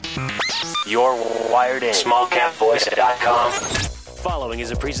You're wired in. Smallcapvoice.com. Following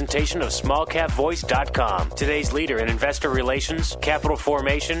is a presentation of smallcapvoice.com, today's leader in investor relations, capital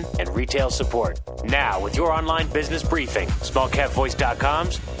formation, and retail support. Now, with your online business briefing,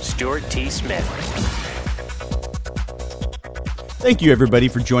 smallcapvoice.com's Stuart T. Smith. Thank you, everybody,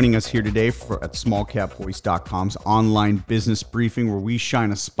 for joining us here today at smallcapvoice.com's online business briefing, where we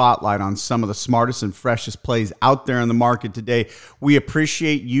shine a spotlight on some of the smartest and freshest plays out there in the market today. We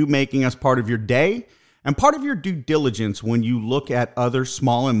appreciate you making us part of your day and part of your due diligence when you look at other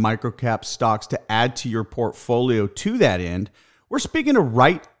small and micro-cap stocks to add to your portfolio. To that end, we're speaking to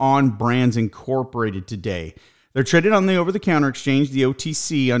RTON Brands Incorporated today. They're traded on the over-the-counter exchange, the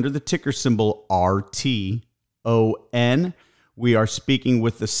OTC, under the ticker symbol RTON. We are speaking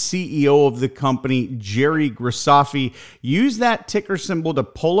with the CEO of the company, Jerry Grisafi. Use that ticker symbol to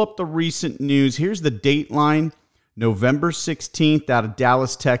pull up the recent news. Here's the date line, November 16th, out of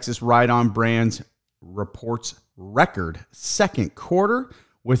Dallas, Texas. RTON Brands reports record second quarter.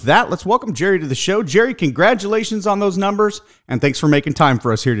 With that, let's welcome Jerry to the show. Jerry, congratulations on those numbers, and thanks for making time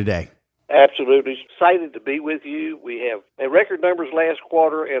for us here today. Absolutely. Excited to be with you. We have record numbers last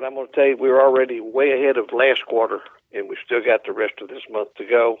quarter, and I'm going to tell you we're already way ahead of last quarter, and we still got the rest of this month to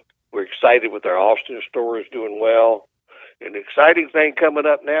go. We're excited with our Austin store is doing well. An exciting thing coming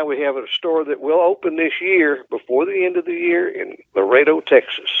up now, we have a store that will open this year, before the end of the year, in Laredo,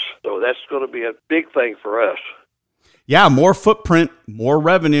 Texas. So that's going to be a big thing for us. Yeah, more footprint, more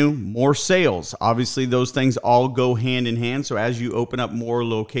revenue, more sales. Obviously, those things all go hand in hand. So as you open up more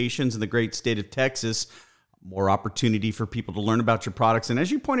locations in the great state of Texas, more opportunity for people to learn about your products. And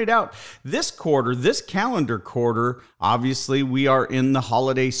as you pointed out, this quarter, this calendar quarter, obviously we are in the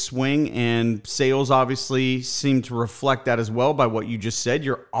holiday swing, and sales obviously seem to reflect that as well by what you just said.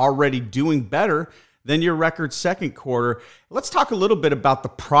 You're already doing better than your record second quarter. Let's talk a little bit about the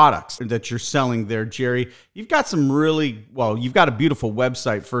products that you're selling there, Jerry. You've got you've got a beautiful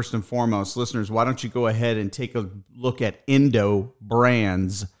website first and foremost. Listeners, why don't you go ahead and take a look at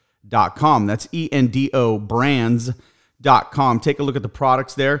endobrands.com. That's ENDO brands.com. Take a look at the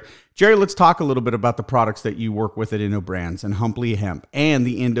products there. Jerry, let's talk a little bit about the products that you work with at Endo Brands and Humpley Hemp and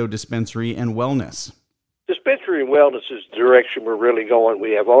the Endo Dispensary and Wellness. Dispensary and wellness is the direction we're really going.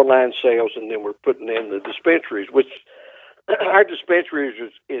 We have online sales, and then we're putting in the dispensaries, which our dispensary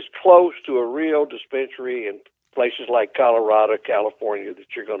is close to a real dispensary in places like Colorado, California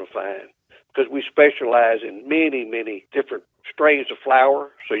that you're going to find, because we specialize in many, many different strains of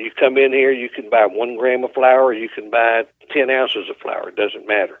flour. So you come in here, you can buy 1 gram of flour, or you can buy 10 ounces of flour. It doesn't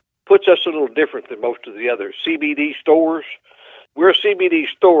matter. Puts us a little different than most of the other CBD stores. We're a CBD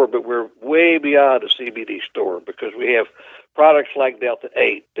store, but we're way beyond a CBD store, because we have products like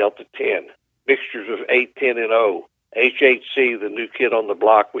Delta-8, Delta-10, mixtures of 8, 10, and O, HHC, the new kid on the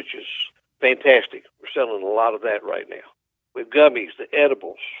block, which is fantastic. We're selling a lot of that right now. We have gummies, the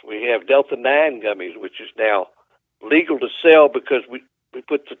edibles. We have Delta-9 gummies, which is now legal to sell because we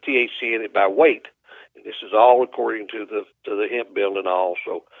put the THC in it by weight. And this is all according to the hemp bill and all.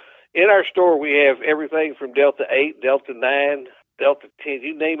 So in our store, we have everything from Delta-8, Delta-9, Delta-10,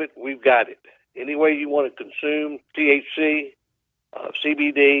 you name it, we've got it. Any way you want to consume THC,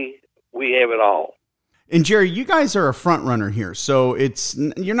 CBD, we have it all. And Jerry, you guys are a front runner here, so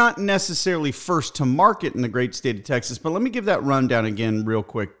you're not necessarily first to market in the great state of Texas, but let me give that rundown again real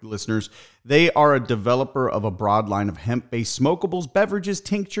quick, listeners. They are a developer of a broad line of hemp-based smokables, beverages,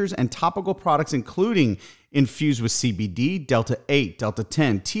 tinctures, and topical products, including infused with CBD, Delta-8,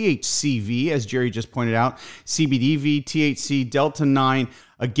 Delta-10, THCV, as Jerry just pointed out, CBDV, THC, Delta-9.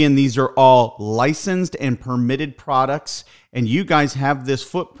 Again, these are all licensed and permitted products, and you guys have this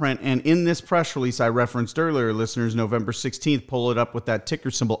footprint. And in this press release I referenced earlier, listeners, November 16th, pull it up with that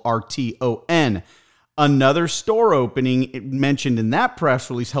ticker symbol RTON. Another store opening mentioned in that press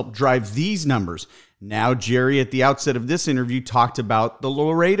release helped drive these numbers. Now, Jerry, at the outset of this interview, talked about the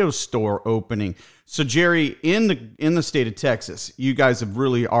Laredo store opening. So, Jerry, in the state of Texas, you guys have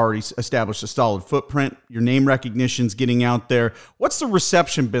really already established a solid footprint. Your name recognition's getting out there. What's the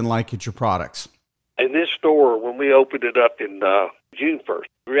reception been like at your products? In this store, when we opened it up in June 1st,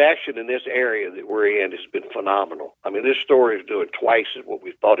 the reaction in this area that we're in has been phenomenal. I mean, this store is doing twice as what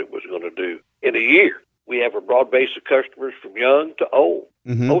we thought it was going to do in a year. We have a broad base of customers from young to old.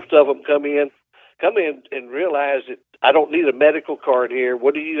 Mm-hmm. Most of them come in and realize that I don't need a medical card here.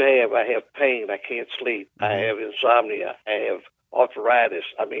 What do you have? I have pain. I can't sleep. I have insomnia. I have arthritis.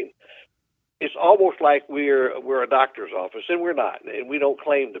 I mean, it's almost like we're a doctor's office, and we're not, and we don't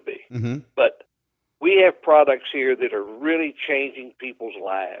claim to be. Mm-hmm. But we have products here that are really changing people's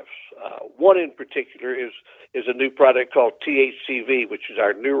lives. One in particular is a new product called THCV, which is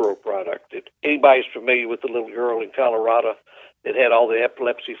our neuro product. Anybody's familiar with the little girl in Colorado that had all the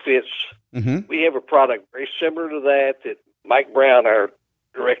epilepsy fits? Mm-hmm. We have a product very similar to that Mike Brown, our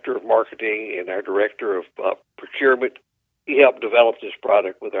director of marketing and our director of procurement, he helped develop this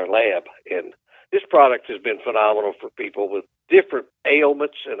product with our lab. And this product has been phenomenal for people with different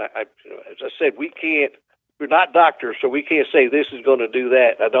ailments. And as I said, we're not doctors, so we can't say this is going to do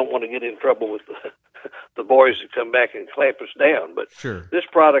that. I don't want to get in trouble with the boys that come back and clamp us down. But sure, this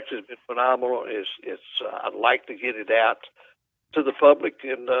product has been phenomenal. I'd like to get it out to the public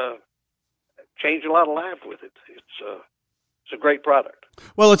and change a lot of lives with it. It's a great product.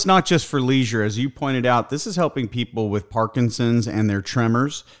 Well, it's not just for leisure. As you pointed out, this is helping people with Parkinson's and their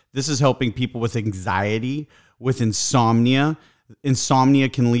tremors. This is helping people with anxiety, with insomnia. Insomnia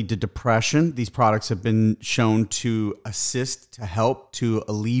can lead to depression. These products have been shown to assist, to help, to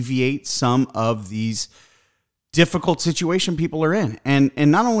alleviate some of these difficult situation people are in. And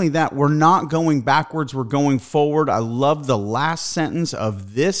not only that, we're not going backwards, we're going forward. I love the last sentence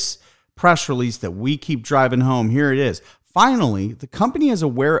of this press release that we keep driving home. Here it is. Finally, the company is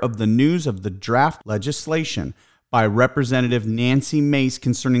aware of the news of the draft legislation by Representative Nancy Mace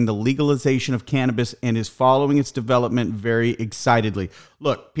concerning the legalization of cannabis and is following its development very excitedly.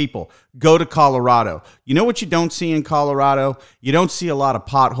 Look, people, go to Colorado. You know what you don't see in Colorado? You don't see a lot of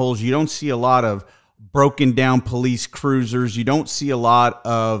potholes. You don't see a lot of broken down police cruisers. You don't see a lot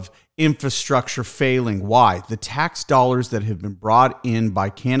of infrastructure failing. Why? The tax dollars that have been brought in by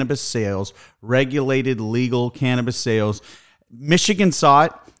cannabis sales, regulated legal cannabis sales. Michigan saw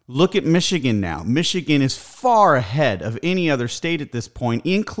it. Look at Michigan now. Michigan is far ahead of any other state at this point,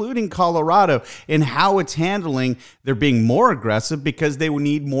 including Colorado, in how it's handling. They're being more aggressive because they will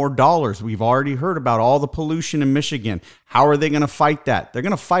need more dollars. We've already heard about all the pollution in Michigan. How are they going to fight that? They're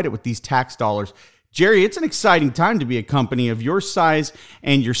going to fight it with these tax dollars. Jerry, it's an exciting time to be a company of your size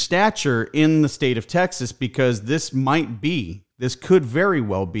and your stature in the state of Texas, because this could very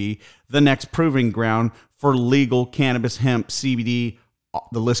well be the next proving ground for legal cannabis, hemp, CBD.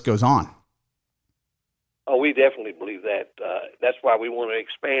 The list goes on. Oh, we definitely believe that. That's why we want to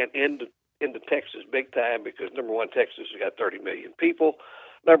expand into Texas big time, because number one, Texas has got 30 million people.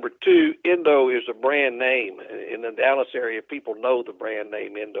 Number two, Endo is a brand name. In the Dallas area, people know the brand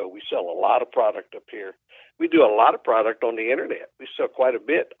name Endo. We sell a lot of product up here. We do a lot of product on the internet. We sell quite a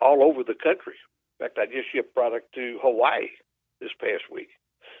bit all over the country. In fact, I just shipped product to Hawaii this past week.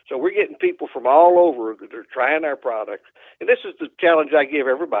 So we're getting people from all over that are trying our products. And this is the challenge I give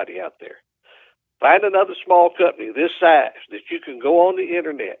everybody out there. Find another small company this size that you can go on the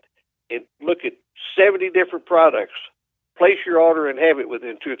internet and look at 70 different products, place your order, and have it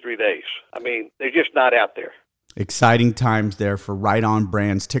within 2 or 3 days. I mean, they're just not out there. Exciting times there for RTON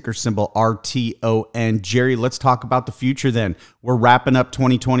Brands, ticker symbol RTON. Jerry, let's talk about the future then. We're wrapping up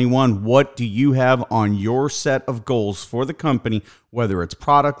 2021. What do you have on your set of goals for the company, whether it's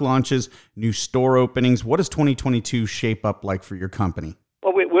product launches, new store openings? What does 2022 shape up like for your company?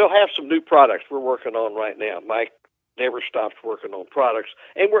 Well, we'll have some new products we're working on right now. Mike never stops working on products.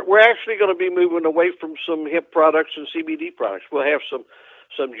 And we're actually going to be moving away from some hemp products and CBD products. We'll have some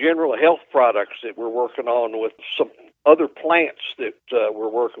general health products that we're working on with some other plants that we're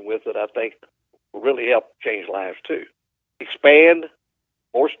working with that I think will really help change lives too. Expand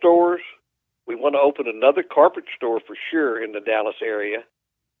more stores. We want to open another carpet store for sure in the Dallas area.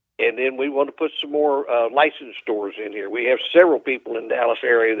 And then we want to put some more licensed stores in here. We have several people in the Dallas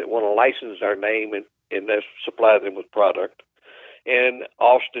area that want to license our name and supply them with product. And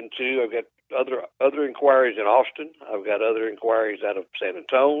Austin too. I've got other inquiries in Austin. I've got other inquiries out of San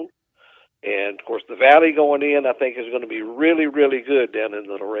Antonio. And, of course, the Valley going in, I think, is going to be really, really good down in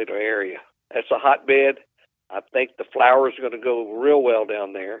the Laredo area. That's a hotbed. I think the flowers are going to go real well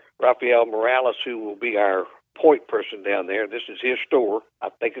down there. Rafael Morales, who will be our point person down there, this is his store. I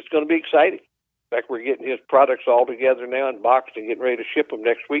think it's going to be exciting. In fact, we're getting his products all together now in boxed and getting ready to ship them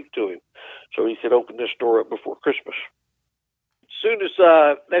next week to him, so he could open this store up before Christmas. As soon as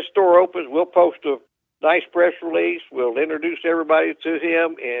that store opens, we'll post a nice press release. We'll introduce everybody to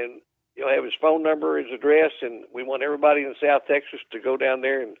him, and he'll have his phone number, his address, and we want everybody in South Texas to go down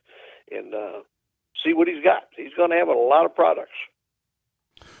there and see what he's got. He's going to have a lot of products.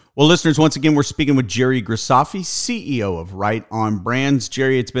 Well, listeners, once again, we're speaking with Jerry Grisafi, CEO of RTON Brands.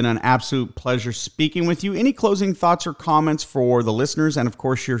 Jerry, it's been an absolute pleasure speaking with you. Any closing thoughts or comments for the listeners and, of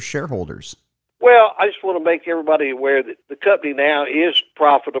course, your shareholders? Well, I just want to make everybody aware that the company now is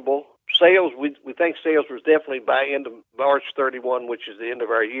profitable, sales, we think sales was definitely by end of March 31, which is the end of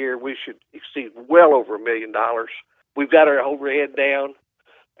our year, we should exceed well over $1 million. We've got our overhead down.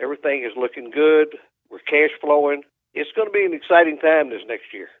 Everything is looking good. We're cash flowing. It's going to be an exciting time this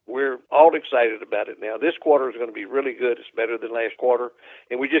next year. We're all excited about it now. This quarter is going to be really good. It's better than last quarter,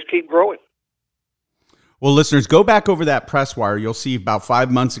 and we just keep growing. Well, listeners, go back over that press wire. You'll see about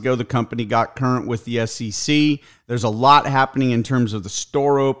 5 months ago, the company got current with the SEC. There's a lot happening in terms of the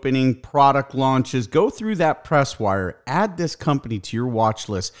store opening, product launches. Go through that press wire. Add this company to your watch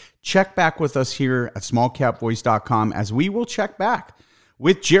list. Check back with us here at smallcapvoice.com as we will check back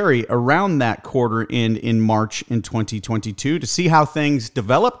with Jerry around that quarter end in March in 2022 to see how things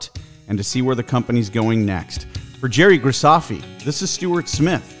developed and to see where the company's going next. For Jerry Grisafi, this is Stuart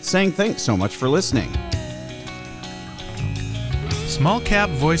Smith saying thanks so much for listening.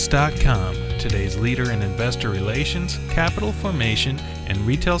 Smallcapvoice.com, today's leader in investor relations, capital formation, and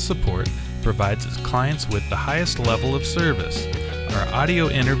retail support, provides its clients with the highest level of service. Our audio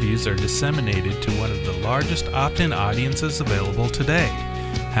interviews are disseminated to one of the largest opt-in audiences available today.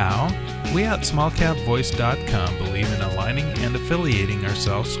 How? We at smallcapvoice.com believe in aligning and affiliating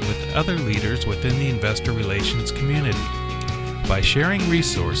ourselves with other leaders within the investor relations community. By sharing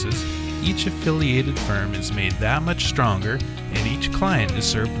resources, each affiliated firm is made that much stronger and each client is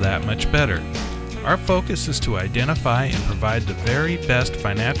served that much better. Our focus is to identify and provide the very best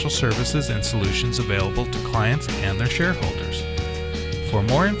financial services and solutions available to clients and their shareholders. For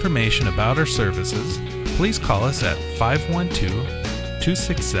more information about our services, please call us at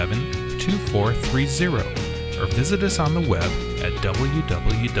 512-267-2430 or visit us on the web at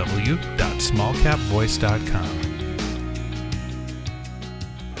www.smallcapvoice.com.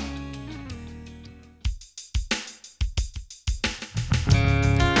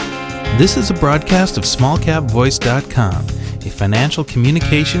 This is a broadcast of smallcapvoice.com, a financial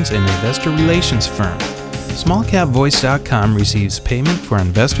communications and investor relations firm. Smallcapvoice.com receives payment for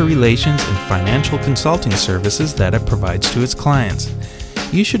investor relations and financial consulting services that it provides to its clients.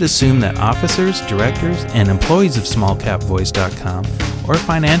 You should assume that officers, directors, and employees of smallcapvoice.com or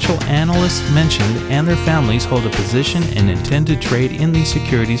financial analysts mentioned and their families hold a position and intend to trade in these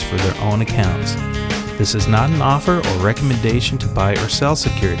securities for their own accounts. This is not an offer or recommendation to buy or sell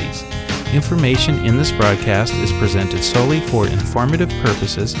securities. Information in this broadcast is presented solely for informative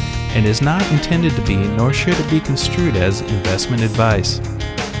purposes and is not intended to be, nor should it be construed as, investment advice.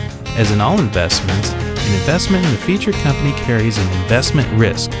 As in all investments, an investment in the featured company carries an investment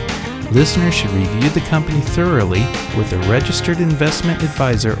risk. Listeners should review the company thoroughly with a registered investment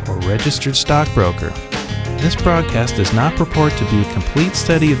advisor or registered stockbroker. This broadcast does not purport to be a complete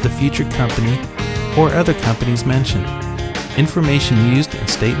study of the featured company or other companies mentioned. Information used and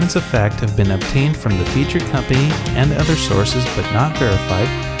statements of fact have been obtained from the featured company and other sources but not verified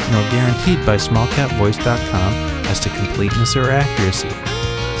nor guaranteed by smallcapvoice.com as to completeness or accuracy.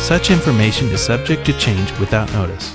 Such information is subject to change without notice.